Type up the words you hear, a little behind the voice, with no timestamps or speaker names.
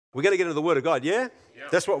We're going to get into the Word of God, yeah?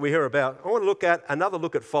 That's what we're here about. I want to look at another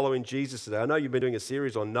look at following Jesus today. I know you've been doing a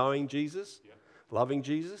series on knowing Jesus, loving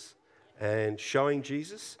Jesus, and showing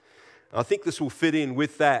Jesus. I think this will fit in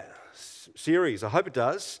with that series. I hope it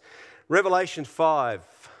does. Revelation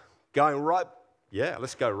 5,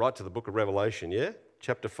 let's go right to the book of Revelation, yeah?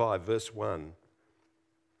 Chapter 5, verse 1.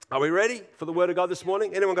 Are we ready for the Word of God this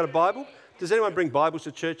morning? Anyone got a Bible? Does anyone bring Bibles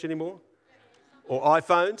to church anymore? Or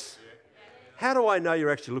iPhones? How do I know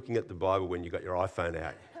you're actually looking at the Bible when you've got your iPhone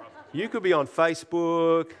out? You could be on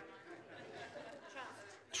Facebook.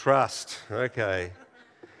 Trust. Okay.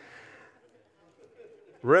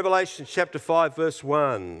 Revelation chapter 5, verse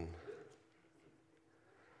 1.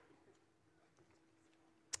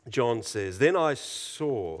 John says, Then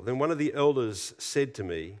one of the elders said to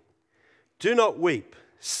me, Do not weep.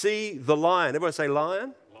 See the lion. Everyone say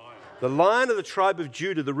lion? The Lion of the tribe of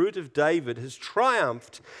Judah, the Root of David, has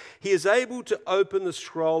triumphed. He is able to open the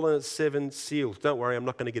scroll and its 7 seals. Don't worry, I'm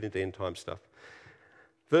not going to get into end time stuff.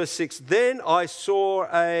 Verse 6, Then I saw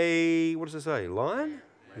what does it say? Lion?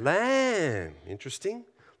 Lamb. Interesting.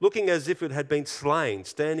 Looking as if it had been slain,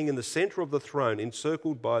 standing in the center of the throne,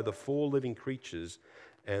 encircled by the 4 living creatures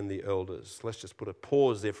and the elders. Let's just put a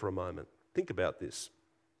pause there for a moment. Think about this.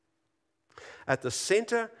 At the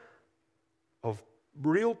center of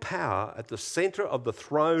real power, at the center of the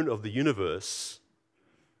throne of the universe,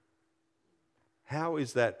 how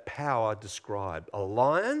is that power described? A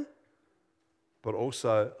lion, but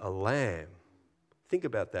also a lamb. Think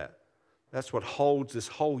about that. That's what holds this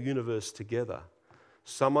whole universe together.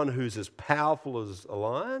 Someone who's as powerful as a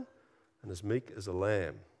lion and as meek as a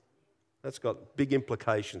lamb. That's got big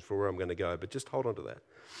implications for where I'm going to go, but just hold on to that.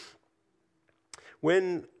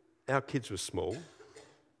 When our kids were small,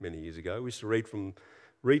 many years ago, we used to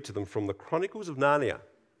read to them from the Chronicles of Narnia.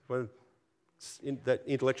 That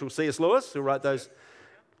intellectual C.S. Lewis, who wrote those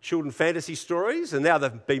children fantasy stories, and now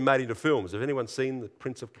they've been made into films. Have anyone seen The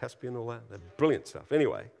Prince of Caspian and all that? They're brilliant stuff.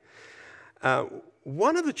 Anyway,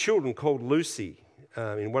 one of the children called Lucy,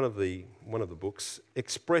 in one of the books,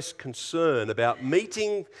 expressed concern about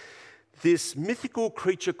meeting this mythical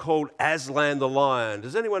creature called Aslan the lion.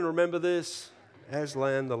 Does anyone remember this?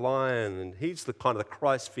 Aslan the lion, and he's the kind of the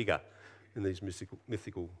Christ figure in these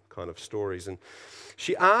mythical kind of stories. And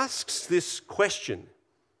she asks this question.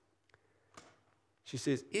 She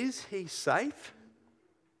says, Is he safe?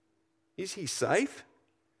 Is he safe?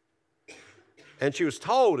 And she was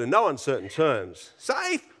told in no uncertain terms,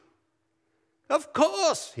 Safe? Of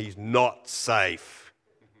course he's not safe.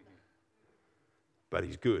 But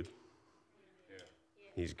he's good.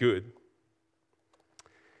 He's good.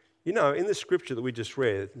 You know, in the scripture that we just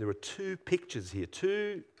read, there are 2 pictures here,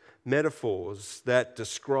 2 metaphors that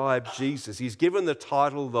describe Jesus. He's given the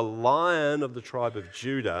title the Lion of the tribe of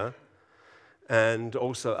Judah and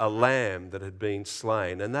also a lamb that had been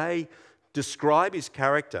slain. And they describe his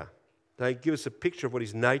character. They give us a picture of what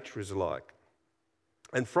his nature is like.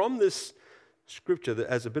 And from this scripture, that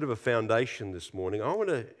as a bit of a foundation this morning, I want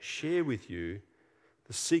to share with you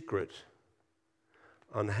the secret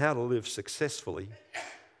on how to live successfully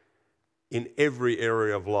in every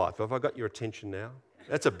area of life. Have I got your attention now?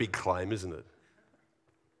 That's a big claim, isn't it?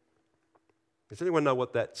 Does anyone know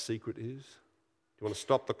what that secret is? Do you want to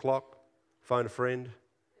stop the clock? Phone a friend?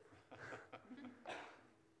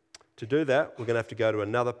 To do that, we're going to have to go to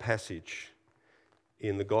another passage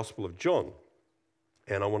in the Gospel of John.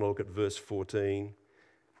 And I want to look at verse 14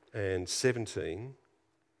 and 17,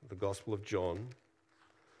 the Gospel of John.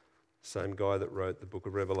 Same guy that wrote the book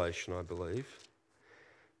of Revelation, I believe.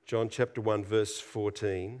 John chapter 1, verse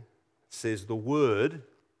 14 says, The Word,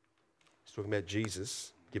 he's talking about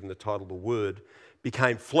Jesus, given the title The Word,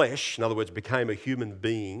 became flesh, in other words, became a human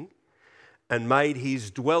being, and made his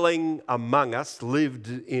dwelling among us, lived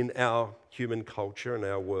in our human culture and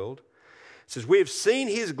our world. It says, We have seen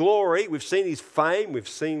his glory, we've seen his fame, we've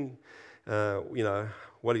seen,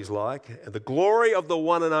 what he's like, the glory of the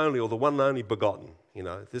one and only, or the one and only begotten. You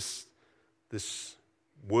know, this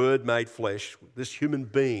Word made flesh, this human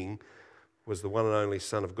being was the one and only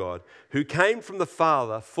Son of God, who came from the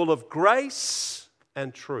Father, full of grace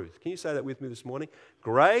and truth. Can you say that with me this morning?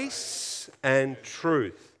 Grace and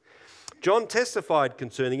truth. John testified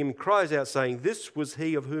concerning him and cries out saying, This was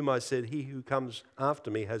he of whom I said, He who comes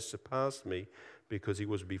after me has surpassed me because he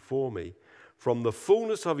was before me. From the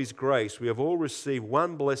fullness of his grace we have all received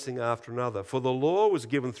one blessing after another. For the law was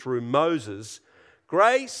given through Moses,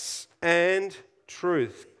 grace and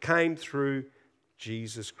truth came through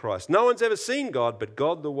Jesus Christ. No one's ever seen God, but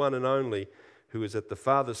God, the one and only, who is at the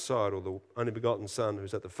Father's side, or the only begotten Son who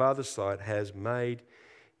is at the Father's side, has made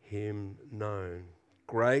him known.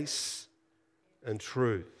 Grace and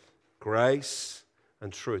truth. Grace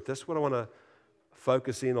and truth. That's what I want to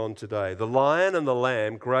focus in on today. The Lion and the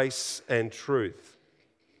Lamb, grace and truth.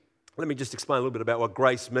 Let me just explain a little bit about what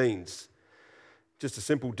grace means. Just a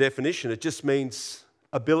simple definition. It just means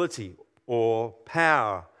ability or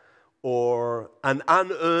power or an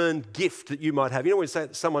unearned gift that you might have. You know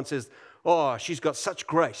when someone says, oh, she's got such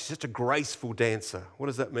grace, she's such a graceful dancer. What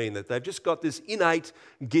does that mean? That they've just got this innate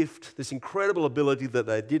gift, this incredible ability that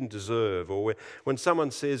they didn't deserve. Or when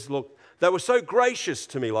someone says, look, they were so gracious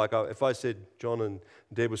to me, like if I said John and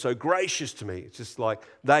Deb were so gracious to me, it's just like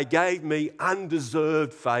they gave me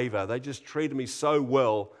undeserved favor. They just treated me so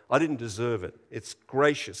well, I didn't deserve it. It's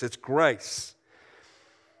gracious, it's grace.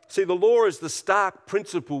 See, the law is the stark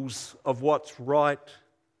principles of what's right,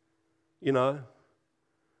 you know.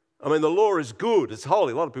 I mean, the law is good. It's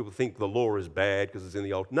holy. A lot of people think the law is bad because it's in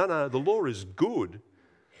the old. No, the law is good.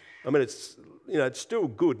 I mean, it's still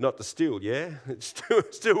good not to steal, yeah? It's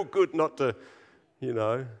still good not to,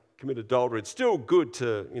 commit adultery. It's still good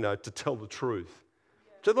to tell the truth.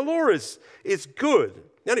 So the law is good.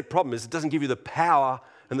 The only problem is it doesn't give you the power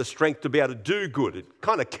and the strength to be able to do good. It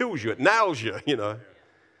kind of kills you. It nails you,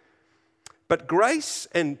 But grace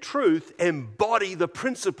and truth embody the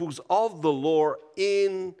principles of the law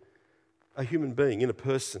in a human being, in a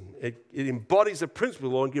person. It embodies the principle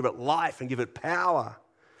of the law and give it life and give it power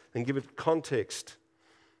and give it context.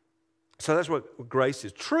 So that's what grace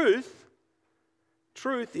is. Truth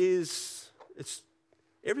is, it's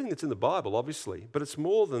everything that's in the Bible, obviously, but it's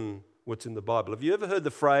more than what's in the Bible. Have you ever heard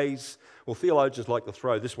the phrase, well, theologians like to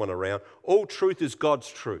throw this one around, all truth is God's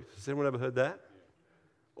truth? Has anyone ever heard that?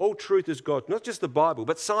 All truth is God, not just the Bible,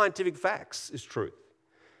 but scientific facts is truth.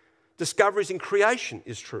 Discoveries in creation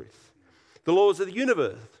is truth. The laws of the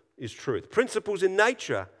universe is truth. Principles in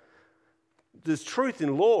nature. There's truth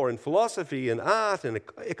in law and philosophy and art and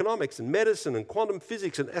economics and medicine and quantum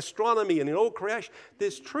physics and astronomy and in all creation.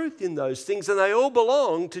 There's truth in those things, and they all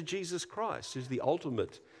belong to Jesus Christ, who's the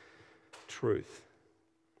ultimate truth.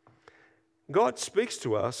 God speaks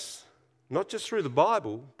to us not just through the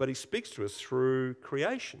Bible, but he speaks to us through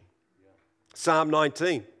creation. Psalm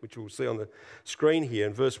 19, which we'll see on the screen here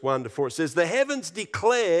in verse 1 to 4, it says, the heavens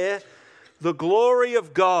declare the glory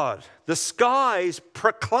of God. The skies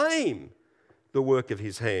proclaim the work of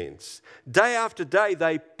his hands. Day after day,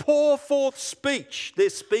 they pour forth speech. They're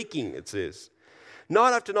speaking, it says.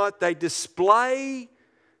 Night after night, they display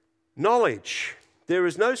knowledge. There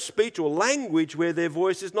is no speech or language where their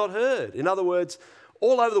voice is not heard. In other words,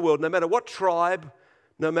 all over the world, no matter what tribe,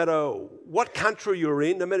 no matter what country you're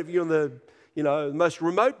in, no matter if you're in the most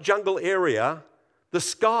remote jungle area, the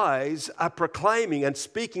skies are proclaiming and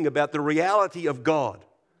speaking about the reality of God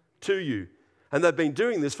to you. And they've been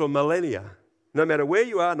doing this for millennia. No matter where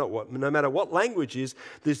you are, no matter what language is,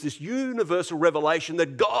 there's this universal revelation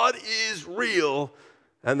that God is real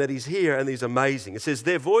and that he's here and he's amazing. It says,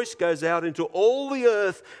 their voice goes out into all the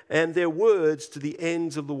earth and their words to the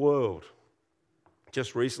ends of the world.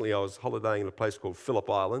 Just recently, I was holidaying in a place called Phillip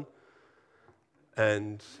Island,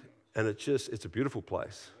 and it's a beautiful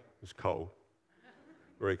place. It's cold,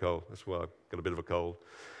 very cold. That's why I got a bit of a cold.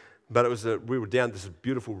 But we were down this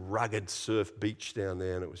beautiful, rugged surf beach down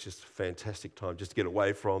there, and it was just a fantastic time just to get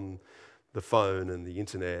away from the phone and the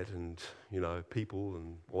internet and people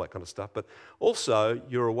and all that kind of stuff. But also,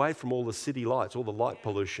 you're away from all the city lights, all the light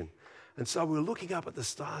pollution. And so we were looking up at the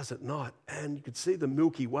stars at night, and you could see the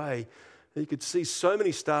Milky Way. And you could see so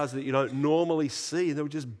many stars that you don't normally see. And there were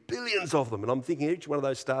just billions of them. And I'm thinking each one of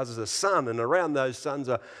those stars is a sun, and around those suns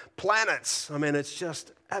are planets. I mean, it's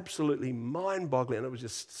just absolutely mind-boggling. And it was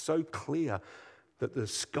just so clear that the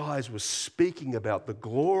skies were speaking about the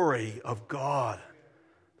glory of God.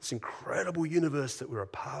 This incredible universe that we're a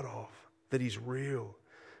part of, that he's real,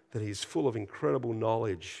 that he's full of incredible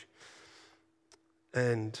knowledge.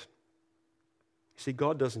 And you see,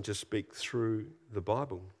 God doesn't just speak through the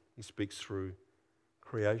Bible. He speaks through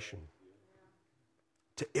creation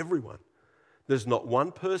to everyone. There's not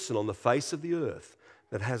one person on the face of the earth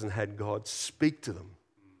that hasn't had God speak to them.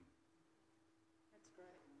 That's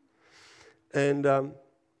great.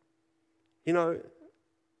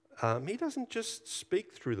 And, he doesn't just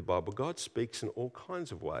speak through the Bible. God speaks in all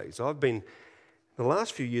kinds of ways. The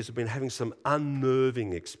last few years, I've been having some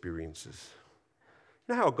unnerving experiences.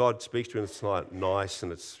 You know how God speaks to you and it's like nice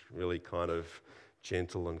and it's really kind of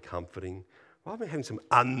gentle and comforting? Well, I've been having some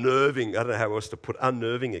unnerving, I don't know how else to put,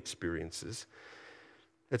 unnerving experiences.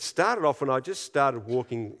 It started off when I just started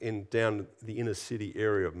walking down the inner city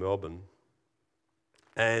area of Melbourne,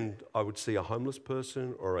 and I would see a homeless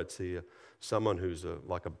person, or I'd see someone who's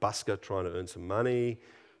like a busker trying to earn some money,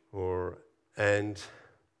 and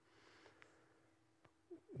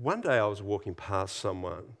One day I was walking past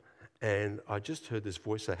someone and I just heard this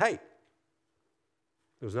voice say, "Hey."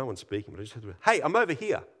 There was no one speaking, but I just heard the voice, "Hey, I'm over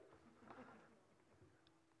here."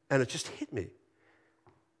 And it just hit me.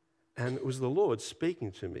 And it was the Lord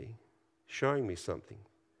speaking to me, showing me something,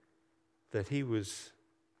 that he was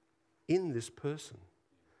in this person.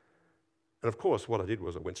 And of course, what I did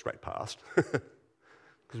was I went straight past.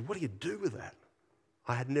 Because what do you do with that?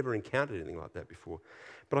 I had never encountered anything like that before.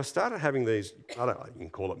 But I started having these, I don't know, you can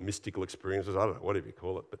call it mystical experiences, I don't know, whatever you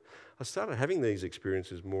call it, but I started having these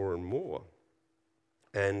experiences more and more.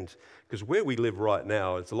 And because where we live right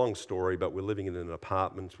now, it's a long story, but we're living in an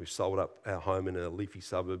apartment. We've sold up our home in the leafy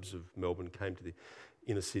suburbs of Melbourne, came to the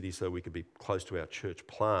inner city so we could be close to our church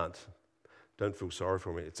plant. Don't feel sorry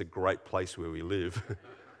for me. It's a great place where we live.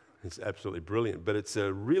 It's absolutely brilliant. But it's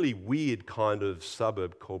a really weird kind of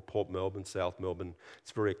suburb called Port Melbourne, South Melbourne.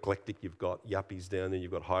 It's very eclectic. You've got yuppies down there,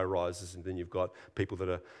 you've got high rises, and then you've got people that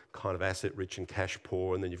are kind of asset rich and cash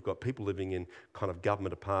poor, and then you've got people living in kind of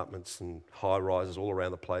government apartments and high rises all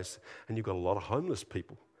around the place, and you've got a lot of homeless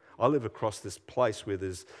people. I live across this place where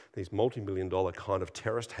there's these multi-million-dollar kind of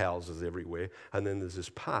terraced houses everywhere, and then there's this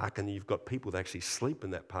park, and you've got people that actually sleep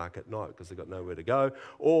in that park at night because they've got nowhere to go,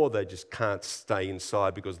 or they just can't stay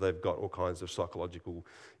inside because they've got all kinds of psychological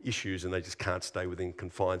issues and they just can't stay within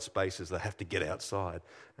confined spaces. They have to get outside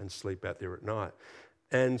and sleep out there at night.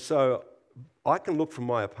 And so I can look from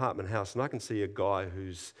my apartment house and I can see a guy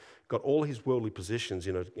who's got all his worldly possessions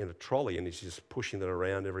in a trolley, and he's just pushing it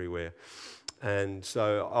around everywhere. And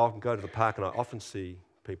so I can go to the park and I often see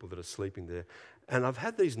people that are sleeping there. And I've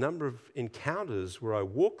had these number of encounters where I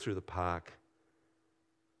walk through the park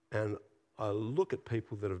and I look at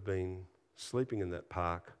people that have been sleeping in that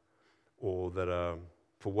park, or that are,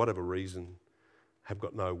 for whatever reason, have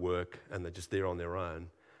got no work and they're just there on their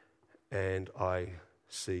own. And I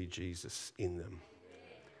see Jesus in them.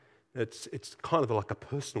 It's kind of like a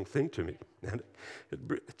personal thing to me. And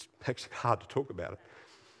it's actually hard to talk about it.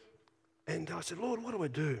 And I said, "Lord, what do I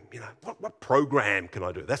do? What program can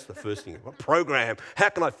I do?" That's the first thing. What program? How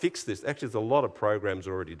can I fix this? Actually, there's a lot of programs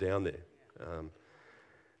already down there. And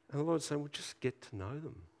the Lord's saying, "Well, just get to know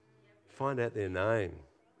them. Find out their name.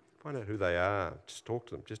 Find out who they are. Just talk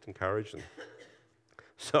to them. Just encourage them."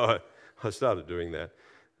 So I started doing that.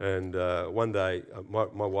 And one day, my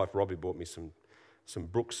wife Robbie bought me some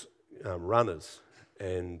Brooks runners.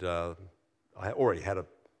 And I already had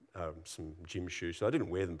some gym shoes, so I didn't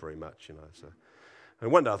wear them very much, So,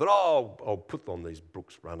 and one day I thought, I'll put on these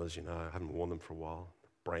Brooks runners, I haven't worn them for a while,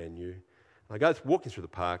 brand new. And I go walking through the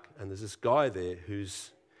park, and there's this guy there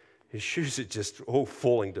his shoes are just all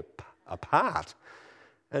falling apart,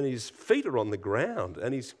 and his feet are on the ground,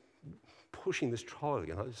 and he's pushing this trolley.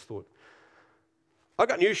 And I just thought, I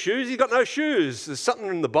got new shoes, he's got no shoes. There's something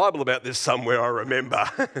in the Bible about this somewhere, I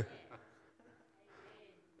remember.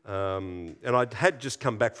 And I had just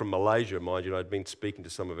come back from Malaysia, mind you. I'd been speaking to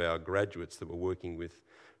some of our graduates that were working with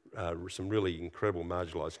some really incredible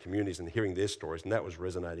marginalised communities and hearing their stories, and that was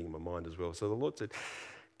resonating in my mind as well. So the Lord said,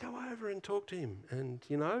 "Go over and talk to him, and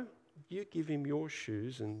you give him your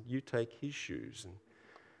shoes and you take his shoes." And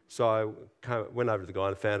so I went over to the guy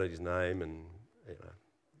and found out his name, and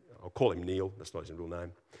I'll call him Neil, that's not his real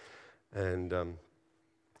name.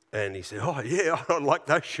 And he said, "Oh yeah, I like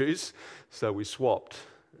those shoes." So we swapped.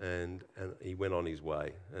 And he went on his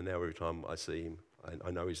way. And now every time I see him, I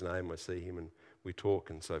know his name, I see him, and we talk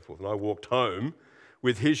and so forth. And I walked home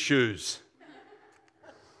with his shoes,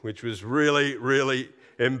 which was really, really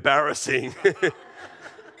embarrassing.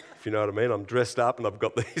 If you know what I mean. I'm dressed up and I've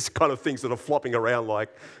got these kind of things that are flopping around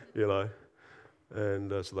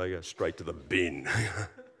and so they go straight to the bin.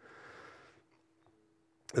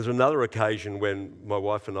 There's another occasion when my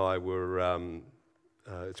wife and I were...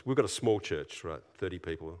 we've got a small church, right, 30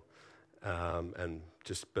 people,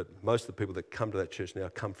 but most of the people that come to that church now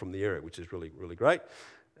come from the area, which is really, really great.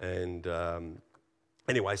 And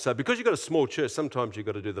anyway, so because you've got a small church, sometimes you've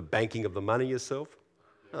got to do the banking of the money yourself.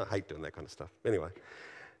 I hate doing that kind of stuff. Anyway,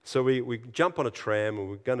 so we jump on a tram and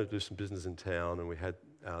we're going to do some business in town, and we had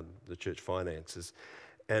the church finances.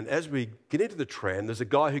 And as we get into the tram, there's a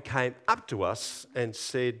guy who came up to us and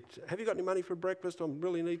said, "Have you got any money for breakfast? I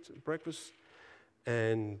really need breakfast."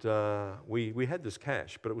 And we had this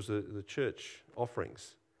cash, but it was the church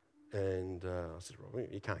offerings. And I said, "Well,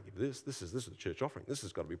 you can't give this. This is the church offering. This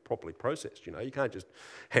has got to be properly processed. You can't just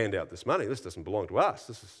hand out this money. This doesn't belong to us.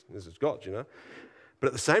 This is God's. But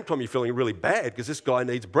at the same time, you're feeling really bad because this guy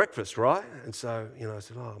needs breakfast, right?" And so, I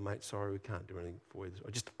said, "Oh, mate, sorry, we can't do anything for you.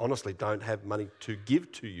 I just honestly don't have money to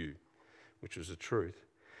give to you," which was the truth.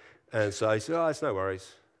 And so he said, "Oh, it's no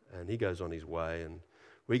worries." And he goes on his way, and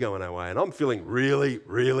We're going our way. And I'm feeling really,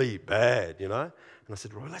 really bad, you know. And I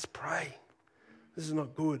said, Roy, let's pray. This is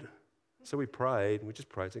not good. So we prayed, and we just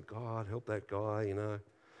prayed, said, God, help that guy, you know,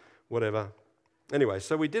 whatever. Anyway,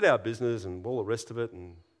 so we did our business and all the rest of it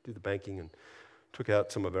and did the banking and took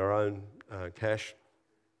out some of our own cash.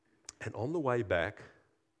 And on the way back,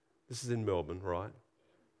 this is in Melbourne, right?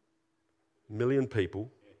 1 million people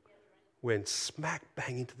went smack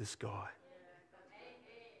bang into this guy.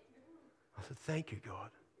 I said, thank you, God.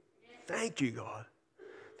 Thank you, God.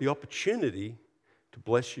 The opportunity to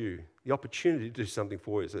bless you, the opportunity to do something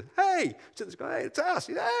for you. So, hey, to this guy, hey, it's us.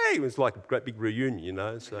 Hey, it was like a great big reunion, you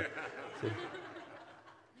know. So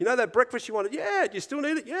you know that breakfast you wanted? Yeah, do you still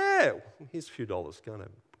need it? Yeah. Here's a few dollars. Go and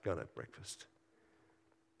have breakfast.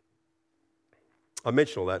 I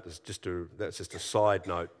mention all that as that's just a side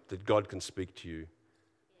note that God can speak to you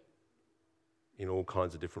in all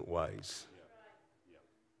kinds of different ways.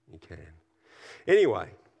 He can. Anyway,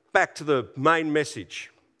 back to the main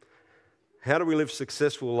message. How do we live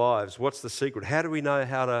successful lives? What's the secret? How do we know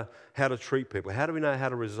how to treat people? How do we know how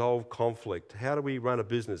to resolve conflict? How do we run a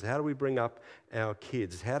business? How do we bring up our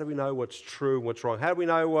kids? How do we know what's true and what's wrong? How do we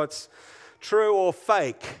know what's true or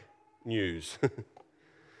fake news?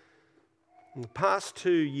 In the past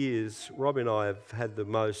 2 years, Robbie and I have had the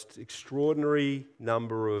most extraordinary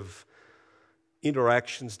number of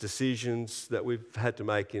interactions, decisions that we've had to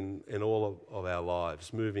make in all of our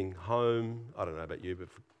lives. Moving home, I don't know about you, but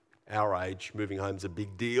for our age, moving home's a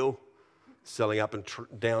big deal. Selling up and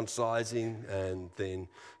downsizing, and then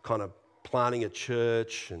kind of planting a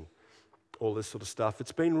church and all this sort of stuff.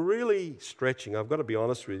 It's been really stretching. I've got to be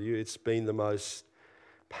honest with you. It's been the most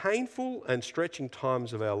painful and stretching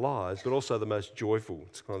times of our lives, but also the most joyful.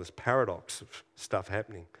 It's kind of this paradox of stuff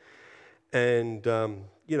happening. And,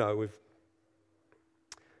 you know, we've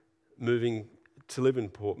moving to live in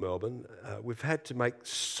Port Melbourne, we've had to make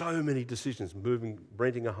so many decisions,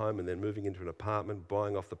 renting a home and then moving into an apartment,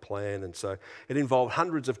 buying off the plan. And so it involved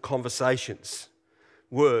hundreds of conversations,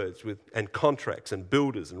 words and contracts and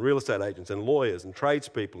builders and real estate agents and lawyers and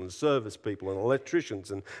tradespeople and service people and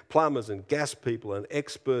electricians and plumbers and gas people and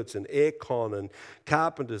experts and aircon and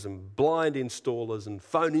carpenters and blind installers and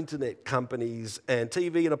phone internet companies and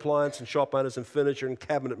TV and appliance and shop owners and furniture and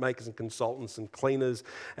cabinet makers and consultants and cleaners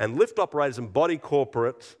and lift operators and body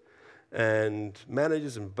corporate and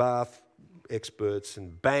managers and bath experts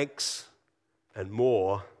and banks and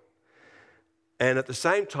more. And at the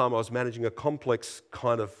same time, I was managing a complex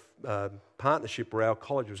kind of partnership where our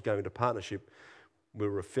college was going into partnership. We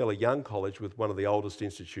were a fairly young college with one of the oldest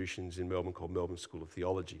institutions in Melbourne called Melbourne School of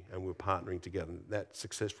Theology, and we were partnering together. And that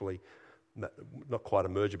successfully, not quite a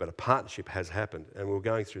merger, but a partnership has happened. And we were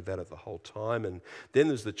going through that at the whole time. And then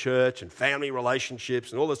there's the church and family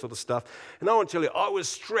relationships and all this sort of stuff. And I want to tell you, I was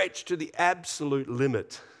stretched to the absolute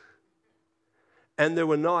limit. And there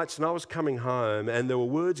were nights, and I was coming home, and there were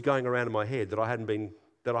words going around in my head that I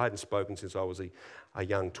hadn't spoken since I was a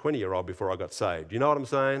young 20-year-old before I got saved. You know what I'm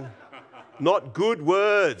saying? Not good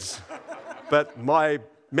words, but my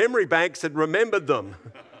memory banks had remembered them.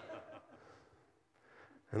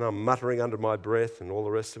 And I'm muttering under my breath and all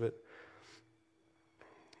the rest of it.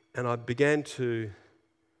 And I began to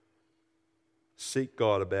seek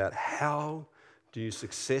God about how do you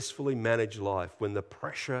successfully manage life when the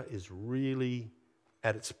pressure is really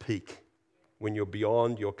at its peak, when you're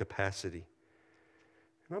beyond your capacity.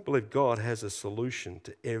 And I believe God has a solution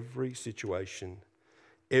to every situation,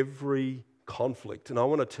 every conflict. And I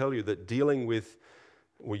want to tell you that dealing with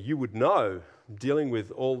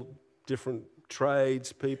all different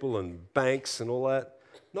trades, people and banks and all that,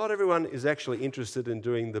 not everyone is actually interested in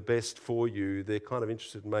doing the best for you. They're kind of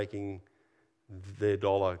interested in making their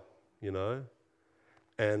dollar, you know,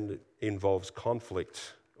 and it involves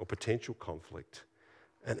conflict or potential conflict.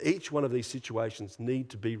 And each one of these situations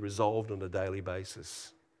need to be resolved on a daily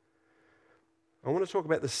basis. I want to talk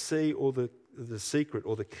about the secret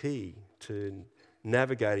or the key to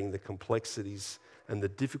navigating the complexities and the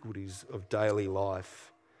difficulties of daily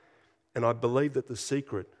life. And I believe that the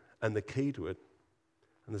secret and the key to it,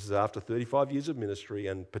 and this is after 35 years of ministry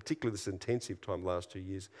and particularly this intensive time the last 2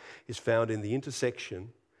 years, is found in the intersection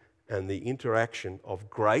and the interaction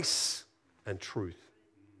of grace and truth.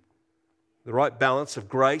 The right balance of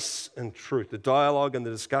grace and truth, the dialogue and the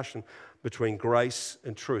discussion between grace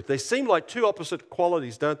and truth. They seem like two opposite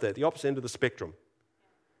qualities, don't they? The opposite end of the spectrum.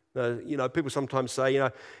 You know, people sometimes say, you know,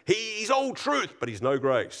 he's all truth, but he's no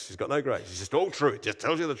grace. He's got no grace. He's just all truth. Just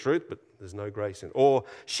tells you the truth, but there's no grace in it. Or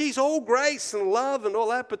she's all grace and love and all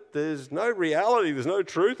that, but there's no reality. There's no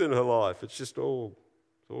truth in her life. It's just all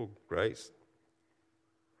grace.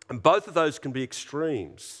 And both of those can be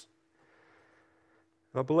extremes.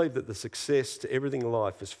 I believe that the success to everything in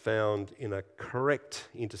life is found in a correct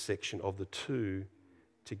intersection of the two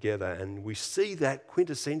together. And we see that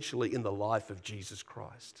quintessentially in the life of Jesus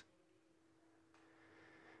Christ.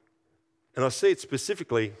 And I see it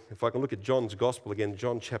specifically, if I can look at John's Gospel again,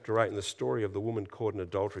 John chapter 8, and the story of the woman caught in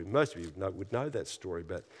adultery. Most of you would know that story,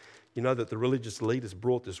 but you know that the religious leaders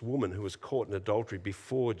brought this woman who was caught in adultery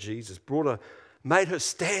before Jesus, made her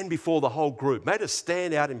stand before the whole group, made her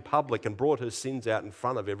stand out in public and brought her sins out in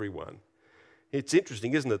front of everyone. It's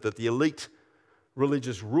interesting, isn't it, that the elite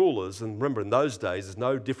religious rulers, and remember in those days there's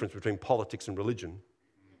no difference between politics and religion.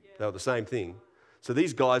 They were the same thing. So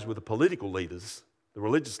these guys were the political leaders, the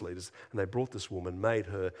religious leaders, and they brought this woman, made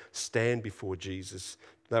her stand before Jesus.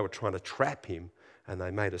 They were trying to trap him, and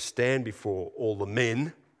they made her stand before all the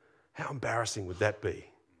men. How embarrassing would that be?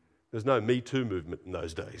 There's no Me Too movement in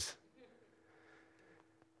those days.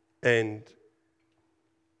 And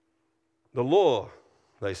the law,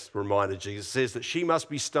 they reminded Jesus, says that she must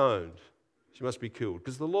be stoned. She must be killed.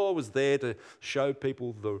 Because the law was there to show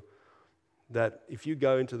people that if you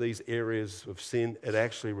go into these areas of sin, it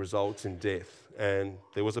actually results in death. And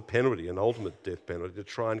there was a penalty, an ultimate death penalty, to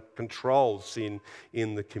try and control sin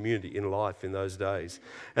in the community, in life in those days.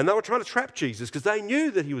 And they were trying to trap Jesus because they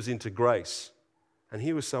knew that he was into grace. And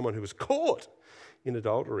he was someone who was caught in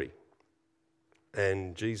adultery.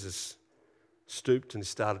 And Jesus stooped and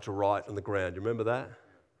started to write on the ground. You remember that?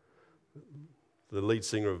 The lead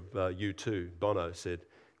singer of U2, Bono, said,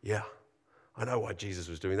 "Yeah, I know why Jesus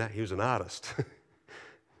was doing that. He was an artist."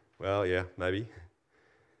 Well, yeah, maybe.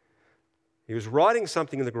 He was writing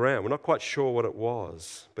something in the ground. We're not quite sure what it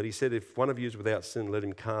was. But he said, "If one of you is without sin, let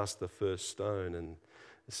him cast the first stone." And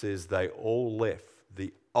it says they all left,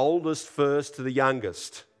 the oldest first to the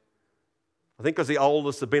youngest. I think because the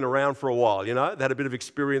oldest have been around for a while, they had a bit of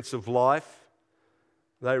experience of life.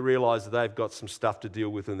 They realised that they've got some stuff to deal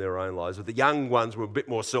with in their own lives. But the young ones were a bit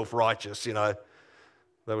more self-righteous, They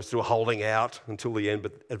were still holding out until the end,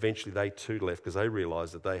 but eventually they too left because they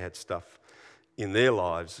realised that they had stuff in their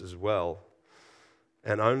lives as well.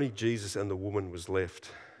 And only Jesus and the woman was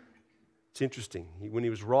left. It's interesting. When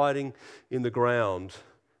he was writing in the ground,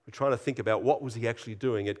 we're trying to think about what was he actually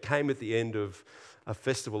doing. It came at the end of a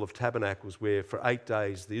festival of tabernacles where for 8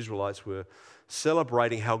 days the Israelites were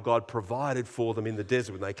celebrating how God provided for them in the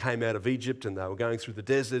desert when they came out of Egypt and they were going through the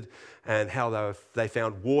desert, and how they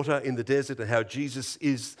found water in the desert, and how Jesus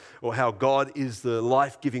is, or how God is the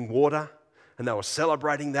life-giving water. And they were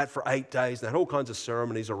celebrating that for 8 days. And they had all kinds of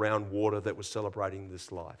ceremonies around water that were celebrating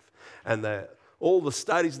this life. And all the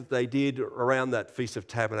studies that they did around that Feast of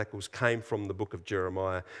Tabernacles came from the book of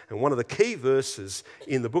Jeremiah. And one of the key verses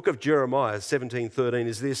in the book of Jeremiah, 17:13,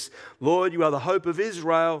 is this: "Lord, you are the hope of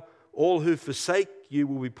Israel. All who forsake you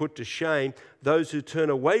will be put to shame. Those who turn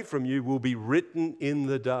away from you will be written in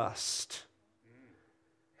the dust,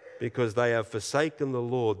 because they have forsaken the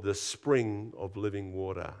Lord, the spring of living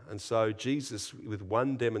water." And so Jesus, with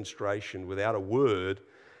one demonstration, without a word,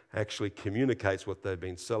 actually communicates what they've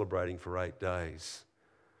been celebrating for 8 days.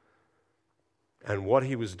 And what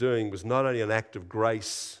he was doing was not only an act of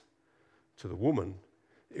grace to the woman,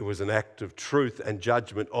 it was an act of truth and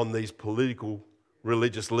judgment on these political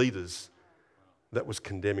religious leaders that was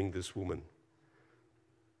condemning this woman.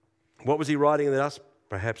 What was he writing in the dust?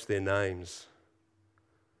 Perhaps their names.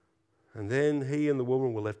 And then he and the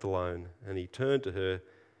woman were left alone, and he turned to her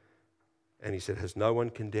and he said, "Has no one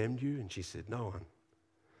condemned you?" And she said, "No one."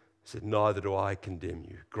 He said, "Neither do I condemn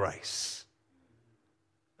you. Grace."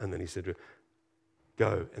 And then he said to her,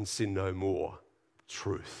 "Go and sin no more."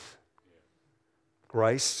 Truth.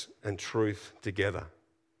 Grace and truth together.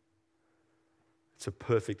 It's a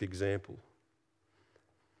perfect example.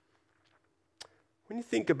 When you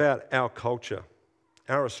think about our culture,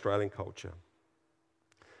 our Australian culture,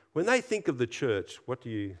 when they think of the church, what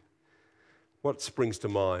springs to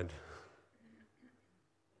mind?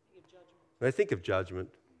 They think of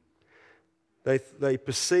judgment. They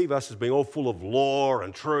perceive us as being all full of law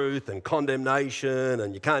and truth and condemnation,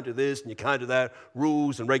 and you can't do this and you can't do that,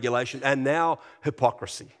 rules and regulation, and now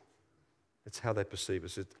hypocrisy. That's how they perceive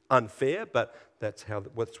us. It's unfair, but that's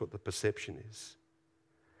what the perception is.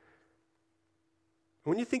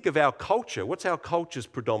 When you think of our culture, what's our culture's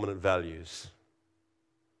predominant values?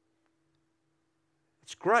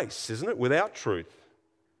 It's grace, isn't it? Without truth.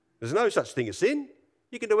 There's no such thing as sin.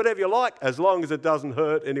 You can do whatever you like as long as it doesn't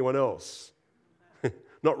hurt anyone else.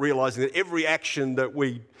 Not realising that every action that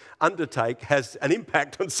we undertake has an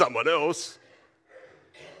impact on someone else.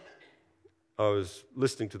 I was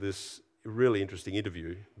listening to this really interesting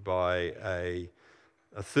interview by a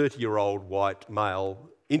 30-year-old white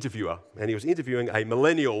male interviewer, and he was interviewing a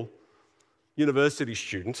millennial university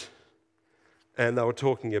student, and they were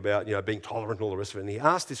talking about, being tolerant and all the rest of it. And he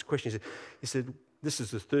asked this question. He said, this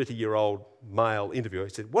is a 30-year-old male interviewer.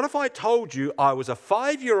 He said, what if I told you I was a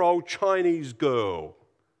 5-year-old Chinese girl?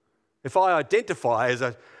 If I identify as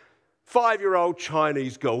a 5-year-old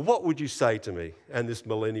Chinese girl, what would you say to me? And this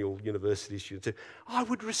millennial university student said, I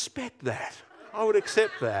would respect that. I would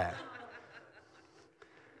accept that.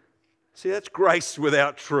 See, that's grace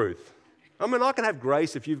without truth. I mean, I can have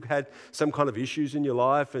grace if you've had some kind of issues in your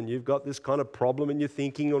life and you've got this kind of problem in your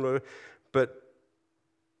thinking, but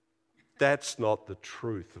that's not the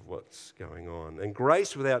truth of what's going on. And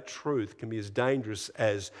grace without truth can be as dangerous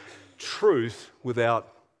as truth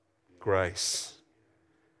without grace.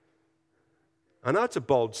 I know it's a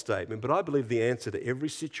bold statement, but I believe the answer to every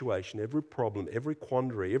situation, every problem, every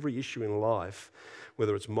quandary, every issue in life,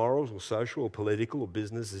 whether it's morals or social or political or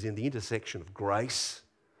business, is in the intersection of grace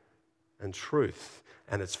and truth.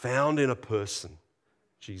 And it's found in a person,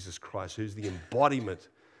 Jesus Christ, who's the embodiment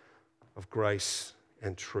of grace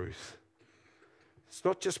and truth. It's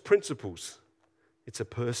not just principles, it's a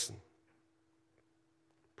person.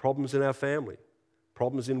 Problems in our family,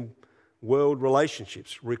 problems in world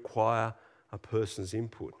relationships require a person's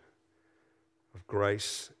input of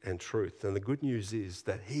grace and truth. And the good news is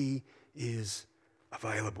that he is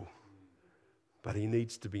available, but he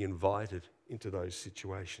needs to be invited into those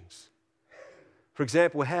situations. For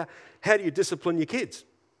example, how do you discipline your kids?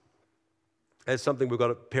 That's something we've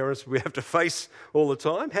got parents we have to face all the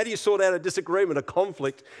time. How do you sort out a disagreement, a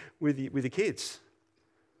conflict with your kids?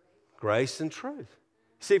 Grace and truth.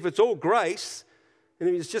 See, if it's all grace, and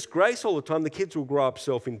if it's just grace all the time, the kids will grow up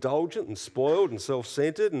self-indulgent and spoiled and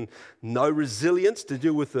self-centered and no resilience to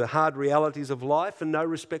deal with the hard realities of life and no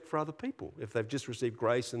respect for other people if they've just received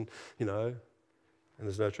grace and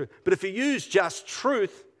there's no truth. But if you use just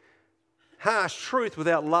truth, harsh truth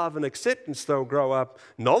without love and acceptance, they'll grow up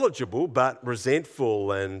knowledgeable but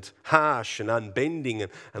resentful and harsh and unbending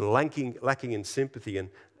and lacking in sympathy and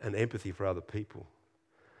empathy for other people.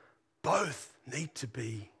 Both need to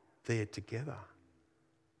be there together.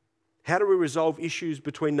 How do we resolve issues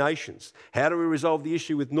between nations? How do we resolve the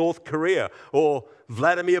issue with North Korea or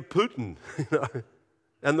Vladimir Putin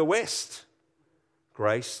and the West?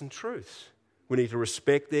 Grace and truth. We need to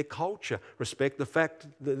respect their culture, respect the fact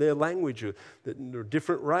that their language, that they're a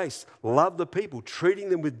different race, love the people, treating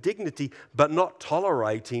them with dignity, but not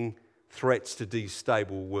tolerating threats to destabilize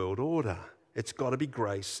world order. It's got to be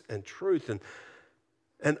grace and truth.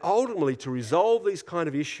 And ultimately, to resolve these kind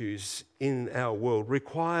of issues in our world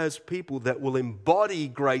requires people that will embody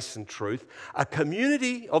grace and truth, a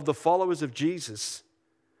community of the followers of Jesus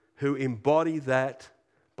who embody that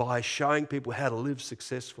by showing people how to live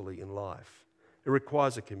successfully in life. It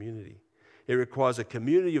requires a community. It requires a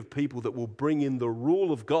community of people that will bring in the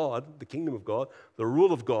rule of God, the kingdom of God, the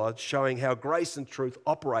rule of God, showing how grace and truth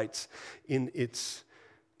operates in its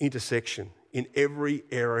intersection in every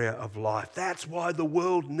area of life. That's why the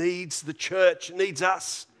world needs the church, needs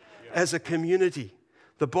us as a community,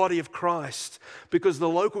 the body of Christ. Because the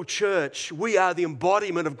local church, we are the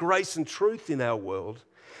embodiment of grace and truth in our world.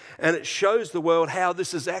 And it shows the world how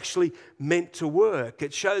this is actually meant to work.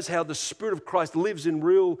 It shows how the Spirit of Christ lives in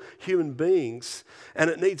real human beings.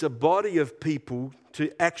 And it needs a body of people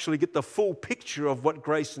to actually get the full picture of what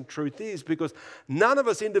grace and truth is, because none of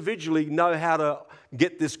us individually know how to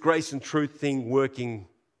get this grace and truth thing working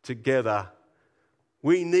together.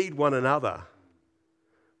 We need one another.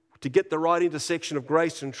 To get the right intersection of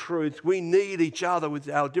grace and truth, we need each other with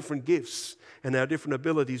our different gifts and our different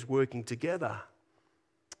abilities working together.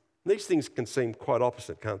 These things can seem quite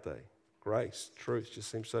opposite, can't they? Grace, truth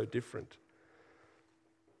just seem so different.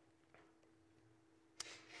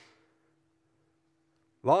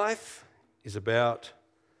 Life is about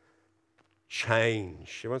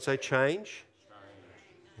change. Everyone say change?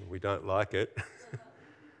 We don't like it,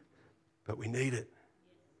 but we need it.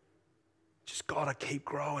 Just got to keep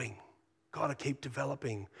growing, got to keep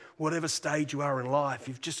developing. Whatever stage you are in life,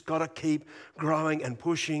 you've just got to keep growing and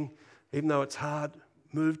pushing, even though it's hard.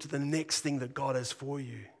 Move to the next thing that God has for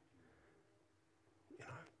you.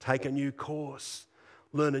 Take a new course,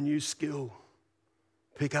 learn a new skill,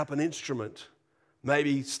 pick up an instrument,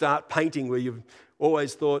 maybe start painting where you've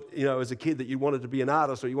always thought, as a kid that you wanted to be an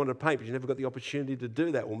artist or you wanted to paint, but you never got the opportunity to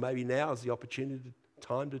do that. Well, maybe now is the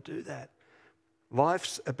time to do that.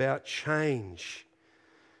 Life's about change.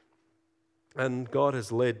 And God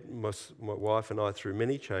has led my wife and I through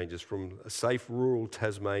many changes, from a safe rural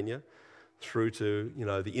Tasmania through to,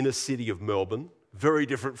 the inner city of Melbourne. Very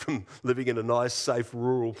different from living in a nice, safe,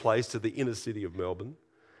 rural place to the inner city of Melbourne.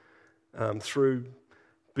 Through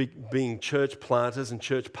being church planters and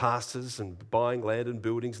church pastors and buying land and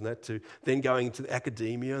buildings and that, to then going into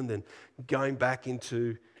academia and then going back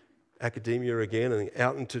into academia again and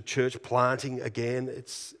out into church planting again.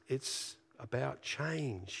 It's about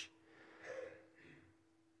change.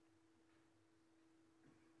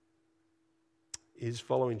 Is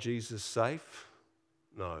following Jesus safe?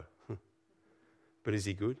 No. But is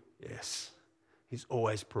he good? Yes. He's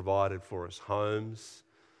always provided for us homes,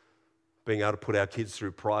 being able to put our kids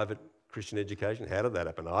through private Christian education. How did that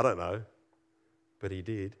happen? I don't know. But he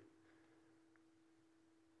did.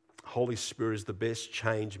 Holy Spirit is the best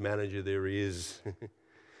change manager there is.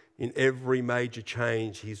 In every major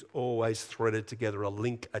change, he's always threaded together a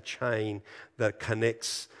link, a chain that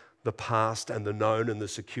connects the past and the known and the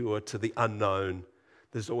secure to the unknown.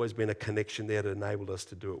 There's always been a connection there that enabled us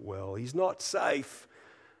to do it well. He's not safe,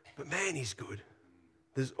 but man, he's good.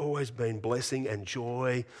 There's always been blessing and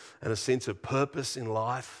joy and a sense of purpose in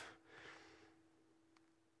life.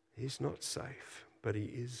 He's not safe, but he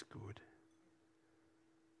is good.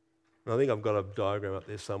 And I think I've got a diagram up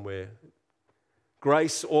there somewhere.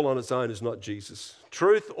 Grace all on its own is not Jesus.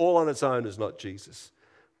 Truth all on its own is not Jesus.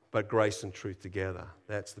 But grace and truth together,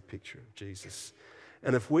 that's the picture of Jesus.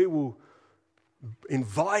 And if we will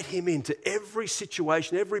invite him into every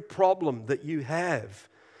situation, every problem that you have,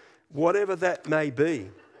 whatever that may be,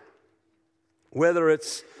 whether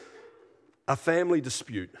it's a family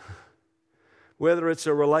dispute, whether it's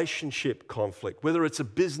a relationship conflict, whether it's a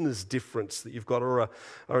business difference that you've got, or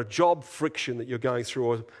a job friction that you're going through,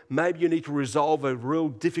 or maybe you need to resolve a real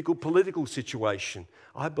difficult political situation,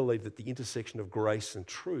 I believe that the intersection of grace and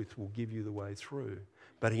truth will give you the way through.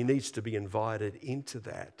 But he needs to be invited into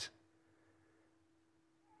that.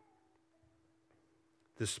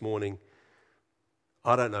 This morning,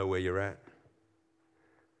 I don't know where you're at.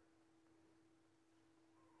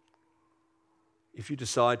 If you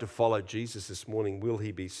decide to follow Jesus this morning, will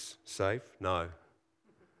he be safe? No.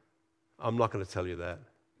 I'm not going to tell you that.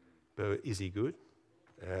 But is he good?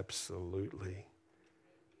 Absolutely.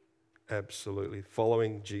 Absolutely.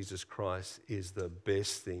 Following Jesus Christ is the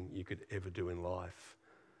best thing you could ever do in life.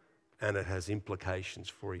 And it has implications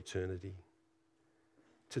for eternity.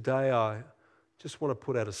 Today, I just want to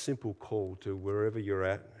put out a simple call to wherever you're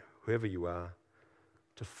at, whoever you are,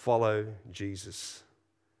 to follow Jesus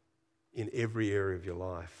in every area of your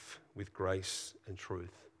life with grace and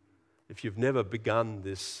truth. If you've never begun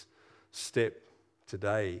this step,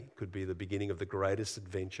 today could be the beginning of the greatest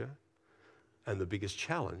adventure and the biggest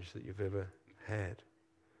challenge that you've ever had.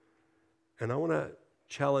 And I want to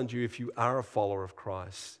challenge you, if you are a follower of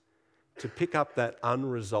Christ, to pick up that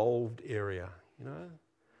unresolved area,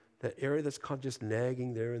 that area that's kind of just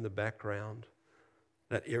nagging there in the background,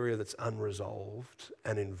 that area that's unresolved,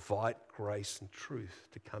 and invite grace and truth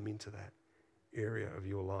to come into that area of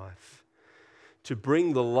your life. To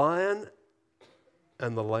bring the lion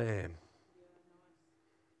and the lamb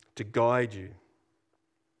to guide you,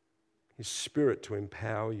 his Spirit to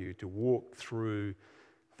empower you to walk through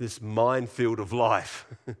this minefield of life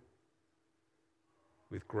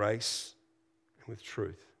with grace and with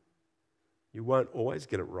truth. You won't always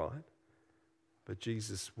get it right, but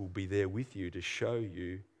Jesus will be there with you to show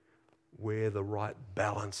you where the right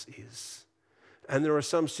balance is. And there are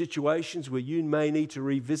some situations where you may need to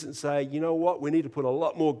revisit and say, you know what, we need to put a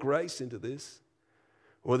lot more grace into this.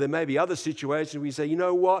 Or there may be other situations where you say, you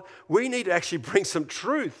know what, we need to actually bring some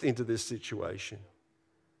truth into this situation.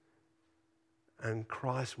 And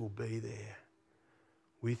Christ will be there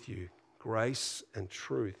with you. Grace and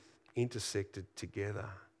truth intersected together.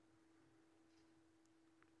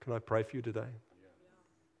 Can I pray for you today?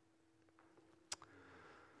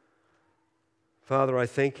 Father, I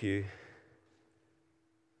thank you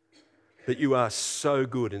that you are so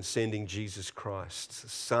good in sending Jesus Christ, the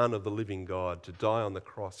Son of the living God, to die on the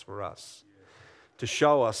cross for us, to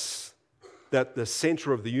show us that the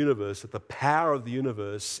center of the universe, that the power of the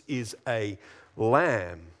universe is a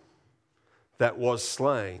lamb that was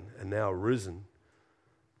slain and now risen,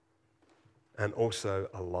 and also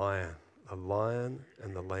a lion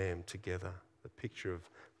and the lamb together, the picture of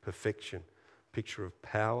perfection, picture of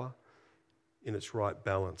power in its right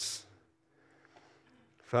balance.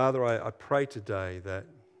 Father, I pray today that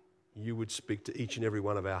you would speak to each and every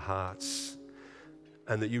one of our hearts,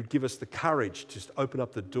 and that you would give us the courage to just open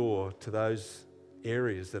up the door to those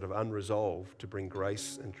areas that are unresolved, to bring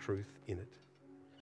grace and truth in it.